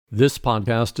This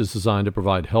podcast is designed to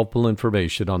provide helpful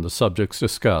information on the subjects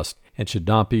discussed and should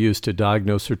not be used to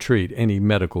diagnose or treat any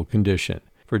medical condition.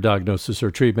 For diagnosis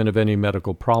or treatment of any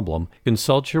medical problem,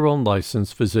 consult your own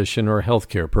licensed physician or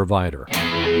healthcare provider.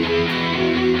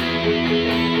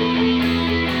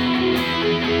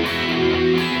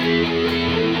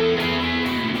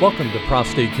 Welcome to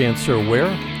Prostate Cancer Aware.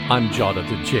 I'm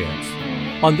Jonathan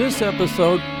Chance. On this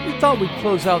episode, we thought we'd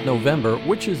close out November,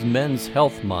 which is Men's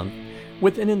Health Month,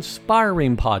 with an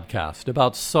inspiring podcast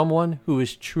about someone who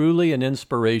is truly an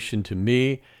inspiration to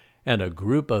me and a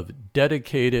group of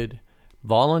dedicated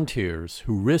volunteers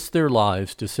who risk their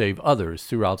lives to save others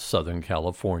throughout Southern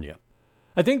California.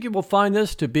 I think you will find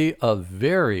this to be a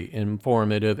very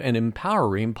informative and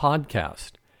empowering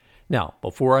podcast. Now,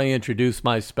 before I introduce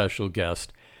my special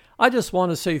guest, I just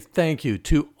want to say thank you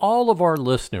to all of our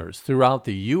listeners throughout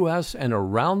the U.S. and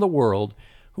around the world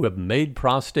who have made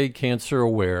Prostate Cancer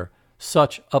Aware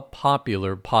such a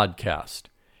popular podcast.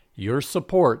 Your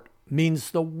support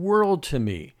means the world to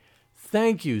me.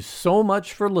 Thank you so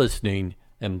much for listening,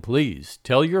 and please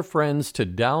tell your friends to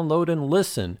download and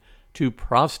listen to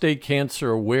Prostate Cancer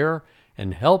Aware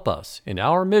and help us in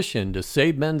our mission to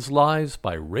save men's lives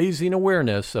by raising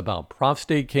awareness about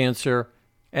prostate cancer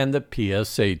and the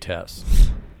PSA test.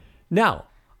 Now,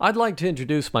 I'd like to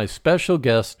introduce my special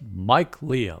guest, Mike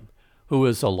Leum, who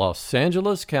is a Los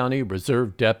Angeles County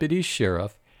Reserve Deputy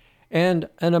Sheriff and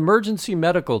an emergency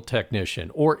medical technician,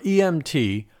 or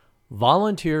EMT,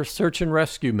 volunteer search and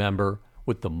rescue member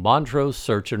with the Montrose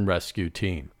Search and Rescue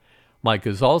Team. Mike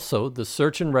is also the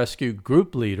search and rescue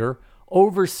group leader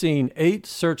overseeing 8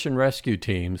 search and rescue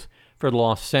teams for the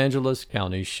Los Angeles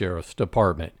County Sheriff's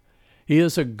Department. He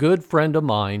is a good friend of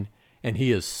mine, and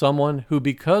he is someone who,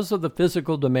 because of the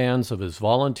physical demands of his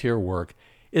volunteer work,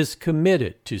 is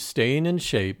committed to staying in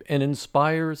shape and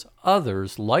inspires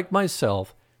others like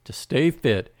myself to stay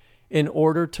fit in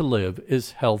order to live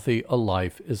as healthy a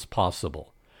life as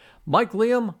possible. Mike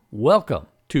Leum, welcome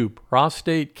to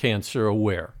Prostate Cancer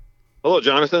Aware. Hello,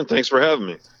 Jonathan. Thanks for having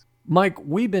me. Mike,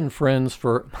 we've been friends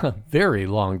for a very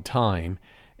long time,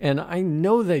 and I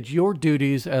know that your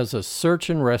duties as a search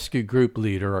and rescue group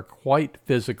leader are quite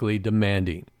physically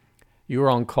demanding. You're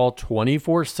on call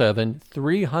 24/7,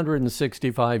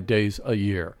 365 days a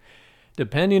year.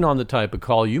 Depending on the type of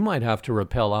call, you might have to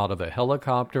rappel out of a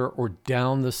helicopter or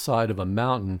down the side of a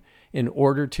mountain in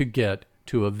order to get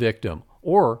to a victim.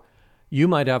 Or you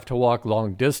might have to walk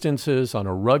long distances on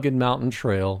a rugged mountain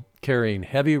trail carrying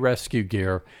heavy rescue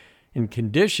gear in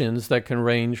conditions that can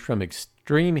range from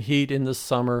extreme heat in the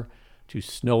summer to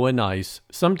snow and ice,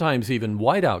 sometimes even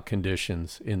whiteout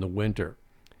conditions in the winter.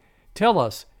 Tell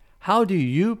us, how do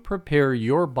you prepare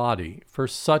your body for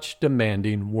such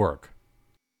demanding work?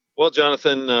 Well,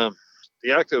 Jonathan,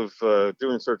 the act of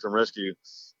doing search and rescue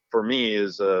for me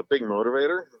is a big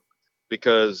motivator,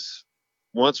 because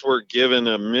once we're given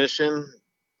a mission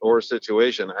or a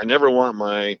situation, I never want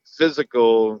my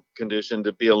physical condition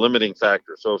to be a limiting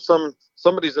factor. So if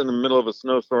somebody's in the middle of a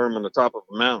snowstorm on the top of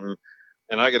a mountain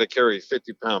and I got to carry a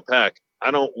 50-pound pack,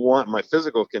 I don't want my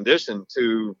physical condition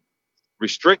to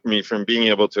restrict me from being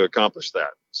able to accomplish that.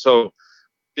 So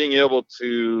being able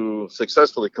to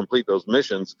successfully complete those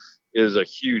missions is a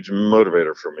huge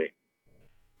motivator for me.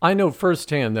 I know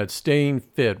firsthand that staying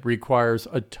fit requires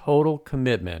a total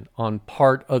commitment on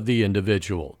part of the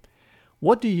individual.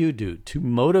 What do you do to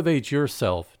motivate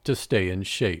yourself to stay in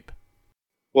shape?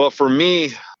 Well, for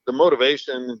me, the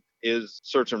motivation is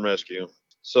search and rescue.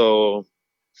 So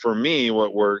for me,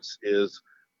 what works is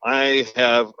I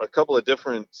have a couple of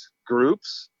different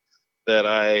groups that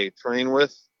I train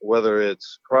with, whether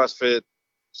it's CrossFit,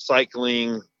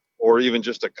 cycling, or even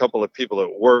just a couple of people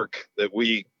at work that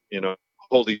we,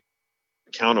 hold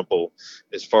accountable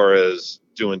as far as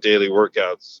doing daily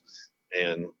workouts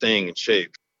and staying in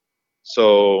shape.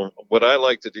 So what I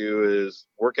like to do is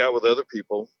work out with other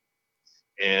people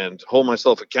and hold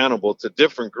myself accountable to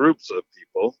different groups of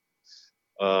people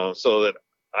so that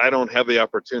I don't have the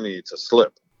opportunity to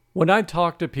slip. When I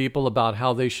talk to people about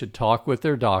how they should talk with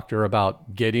their doctor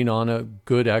about getting on a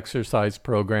good exercise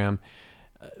program,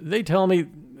 they tell me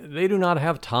they do not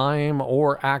have time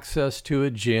or access to a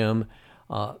gym.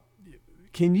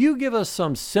 Can you give us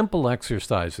some simple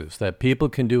exercises that people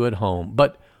can do at home,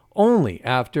 but only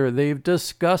after they've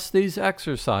discussed these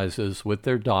exercises with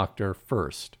their doctor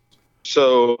first?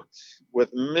 So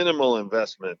with minimal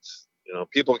investment,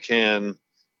 people can,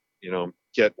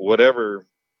 get whatever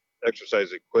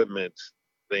exercise equipment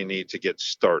they need to get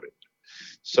started.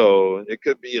 So it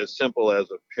could be as simple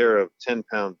as a pair of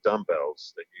 10-pound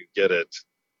dumbbells that you get at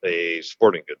a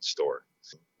sporting goods store.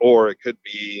 Or it could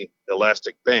be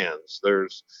elastic bands.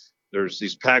 There's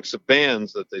these packs of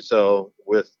bands that they sell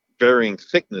with varying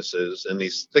thicknesses, and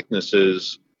these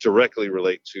thicknesses directly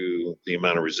relate to the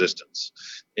amount of resistance.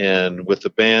 And with the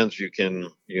bands, you can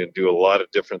do a lot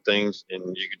of different things, and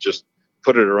you can just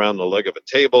put it around the leg of a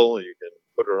table, you can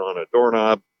put it on a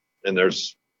doorknob, and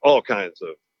there's all kinds of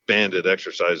banded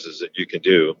exercises that you can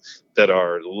do that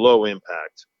are low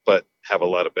impact but have a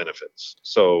lot of benefits.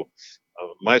 So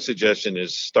my suggestion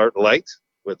is start light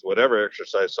with whatever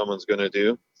exercise someone's going to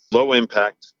do, low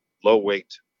impact, low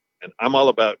weight. And I'm all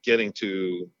about getting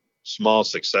to small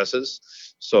successes.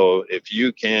 So if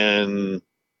you can,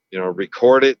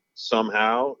 record it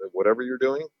somehow, whatever you're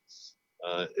doing,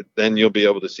 then you'll be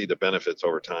able to see the benefits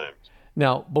over time.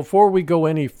 Now, before we go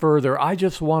any further, I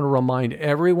just want to remind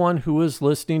everyone who is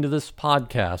listening to this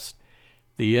podcast,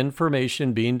 the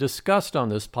information being discussed on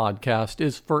this podcast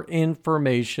is for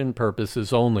information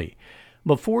purposes only.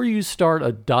 Before you start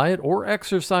a diet or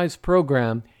exercise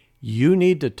program, you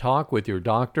need to talk with your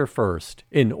doctor first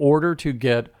in order to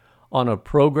get on a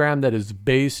program that is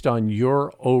based on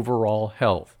your overall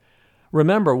health.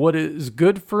 Remember, what is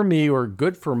good for me or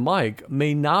good for Mike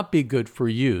may not be good for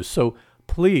you. So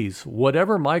please,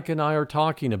 whatever Mike and I are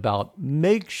talking about,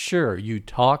 make sure you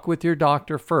talk with your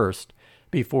doctor first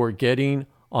before getting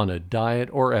on a diet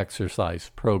or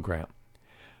exercise program.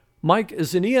 Mike,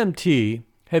 as an EMT,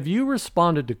 have you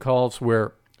responded to calls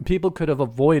where people could have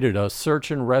avoided a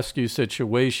search and rescue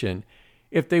situation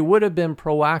if they would have been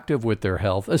proactive with their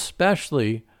health,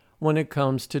 especially when it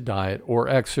comes to diet or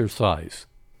exercise?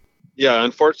 Yeah,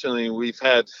 unfortunately, we've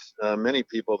had many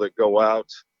people that go out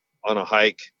on a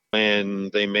hike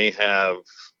and they may have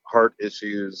heart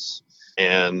issues,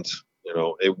 and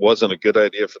it wasn't a good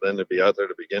idea for them to be out there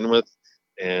to begin with.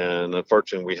 And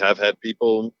unfortunately, we have had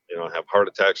people, have heart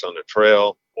attacks on the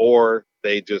trail, or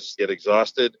they just get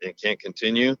exhausted and can't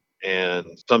continue. And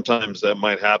sometimes that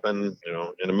might happen,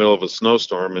 in the middle of a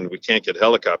snowstorm, and we can't get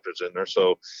helicopters in there.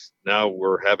 So now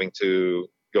we're having to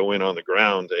go in on the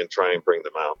ground and try and bring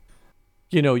them out.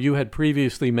 You had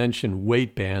previously mentioned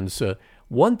weight bands.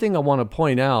 One thing I want to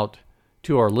point out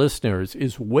to our listeners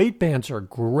is weight bands are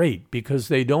great because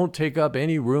they don't take up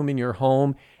any room in your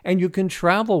home and you can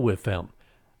travel with them.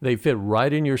 They fit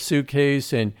right in your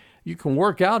suitcase and you can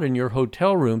work out in your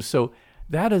hotel room. So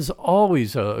that is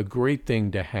always a great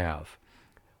thing to have.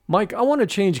 Mike, I want to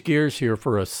change gears here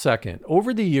for a second.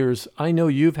 Over the years, I know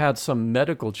you've had some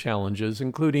medical challenges,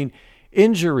 including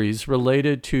injuries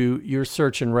related to your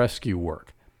search and rescue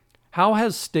work. How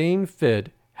has staying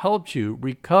fit helped you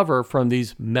recover from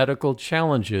these medical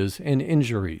challenges and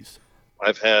injuries?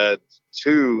 I've had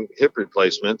 2 hip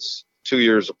replacements 2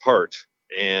 years apart,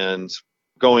 and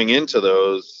going into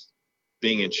those,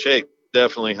 being in shape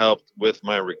definitely helped with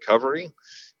my recovery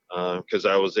because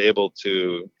I was able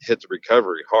to hit the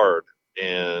recovery hard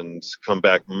and come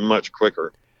back much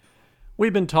quicker.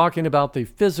 We've been talking about the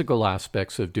physical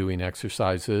aspects of doing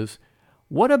exercises.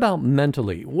 What about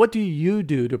mentally? What do you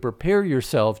do to prepare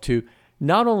yourself to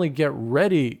not only get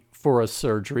ready for a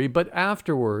surgery, but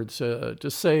afterwards to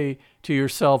say to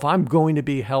yourself, I'm going to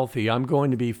be healthy, I'm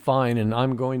going to be fine, and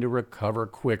I'm going to recover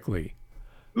quickly?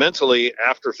 Mentally,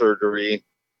 after surgery,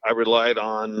 I relied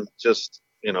on just,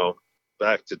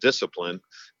 back to discipline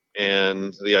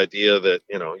and the idea that,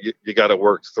 you got to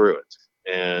work through it.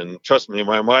 And trust me,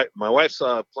 my wife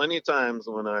saw plenty of times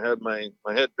when I had my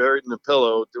head buried in the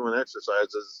pillow doing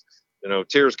exercises,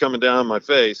 tears coming down my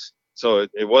face. So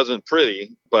it wasn't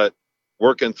pretty, but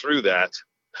working through that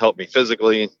helped me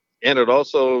physically. And it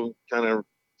also kind of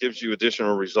gives you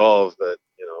additional resolve that,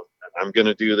 I'm going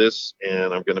to do this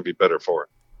and I'm going to be better for it.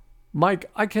 Mike,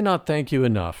 I cannot thank you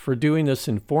enough for doing this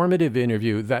informative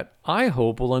interview that I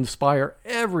hope will inspire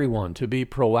everyone to be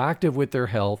proactive with their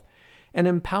health and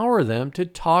empower them to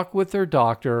talk with their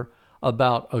doctor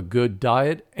about a good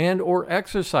diet and or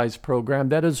exercise program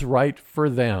that is right for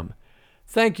them.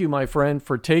 Thank you, my friend,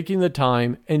 for taking the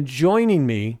time and joining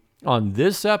me on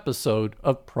this episode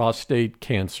of Prostate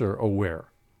Cancer Aware.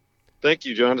 Thank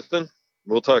you, Jonathan.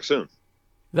 We'll talk soon.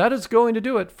 That is going to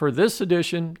do it for this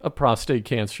edition of Prostate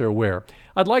Cancer Aware.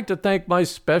 I'd like to thank my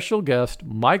special guest,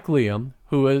 Mike Leum,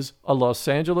 who is a Los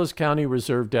Angeles County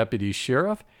Reserve Deputy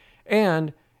Sheriff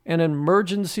and an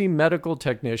emergency medical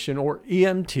technician, or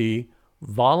EMT,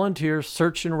 volunteer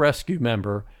search and rescue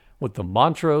member with the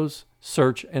Montrose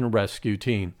Search and Rescue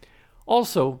Team.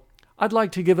 Also, I'd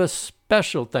like to give a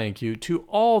special thank you to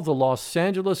all the Los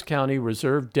Angeles County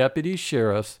Reserve Deputy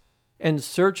Sheriffs and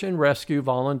search and rescue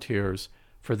volunteers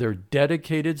for their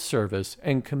dedicated service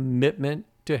and commitment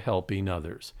to helping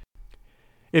others.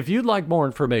 If you'd like more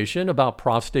information about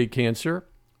prostate cancer,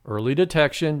 early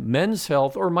detection, men's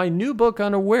health, or my new book,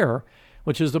 Unaware,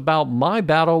 which is about my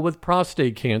battle with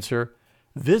prostate cancer,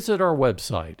 visit our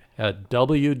website at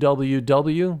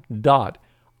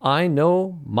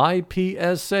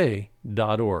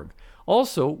www.iknowmypsa.org.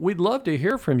 Also, we'd love to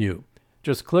hear from you.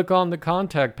 Just click on the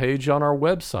contact page on our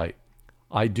website.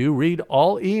 I do read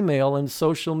all email and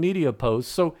social media posts,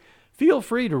 so feel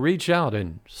free to reach out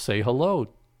and say hello.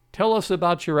 Tell us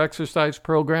about your exercise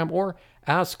program or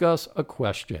ask us a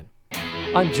question.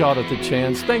 I'm Jonathan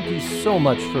Chance. Thank you so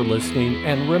much for listening,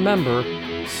 and remember,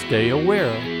 stay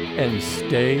aware and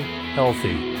stay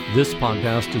healthy. This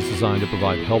podcast is designed to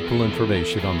provide helpful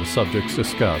information on the subjects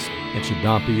discussed and should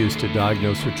not be used to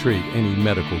diagnose or treat any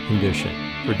medical condition.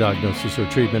 For diagnosis or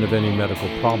treatment of any medical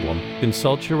problem,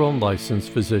 consult your own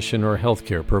licensed physician or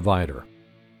healthcare provider.